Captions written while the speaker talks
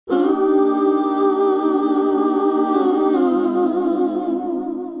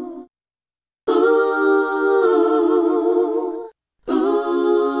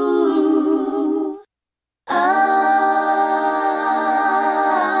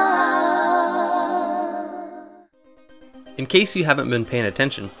In case you haven't been paying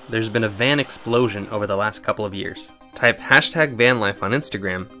attention, there's been a van explosion over the last couple of years. Type #vanlife on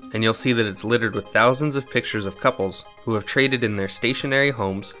Instagram and you'll see that it's littered with thousands of pictures of couples who have traded in their stationary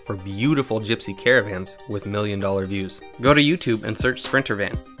homes for beautiful gypsy caravans with million-dollar views. Go to YouTube and search Sprinter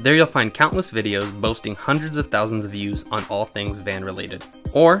Van. There you'll find countless videos boasting hundreds of thousands of views on all things van related.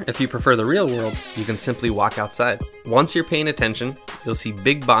 Or, if you prefer the real world, you can simply walk outside. Once you're paying attention, you'll see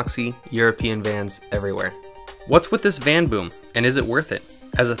big boxy European vans everywhere. What's with this van boom, and is it worth it?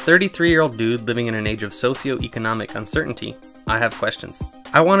 As a 33-year-old dude living in an age of socio-economic uncertainty, I have questions.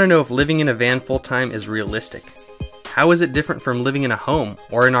 I want to know if living in a van full-time is realistic. How is it different from living in a home,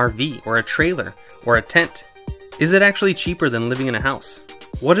 or an RV, or a trailer, or a tent? Is it actually cheaper than living in a house?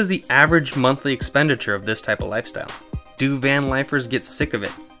 What is the average monthly expenditure of this type of lifestyle? Do van lifers get sick of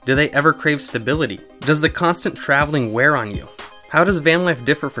it? Do they ever crave stability? Does the constant traveling wear on you? How does van life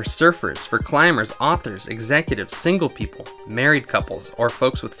differ for surfers, for climbers, authors, executives, single people, married couples, or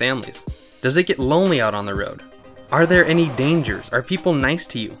folks with families? Does it get lonely out on the road? Are there any dangers? Are people nice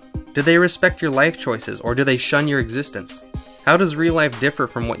to you? Do they respect your life choices, or do they shun your existence? How does real life differ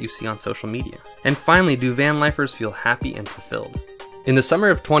from what you see on social media? And finally, do van lifers feel happy and fulfilled? In the summer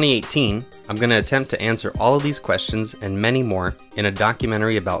of 2018, I'm going to attempt to answer all of these questions and many more in a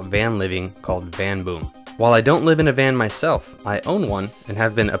documentary about van living called Van Boom. While I don't live in a van myself, I own one and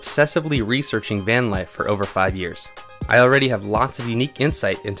have been obsessively researching van life for over 5 years. I already have lots of unique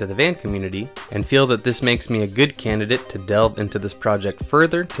insight into the van community and feel that this makes me a good candidate to delve into this project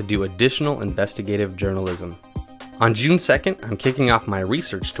further to do additional investigative journalism. On June 2nd, I'm kicking off my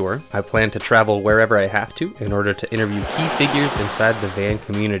research tour. I plan to travel wherever I have to in order to interview key figures inside the van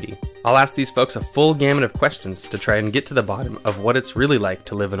community. I'll ask these folks a full gamut of questions to try and get to the bottom of what it's really like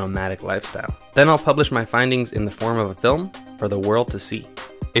to live a nomadic lifestyle. Then I'll publish my findings in the form of a film for the world to see.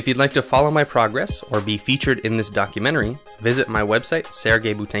 If you'd like to follow my progress or be featured in this documentary, visit my website,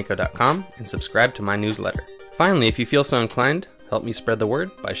 sergeybutenko.com, and subscribe to my newsletter. Finally, if you feel so inclined, help me spread the word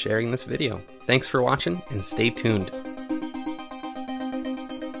by sharing this video. Thanks for watching and stay tuned.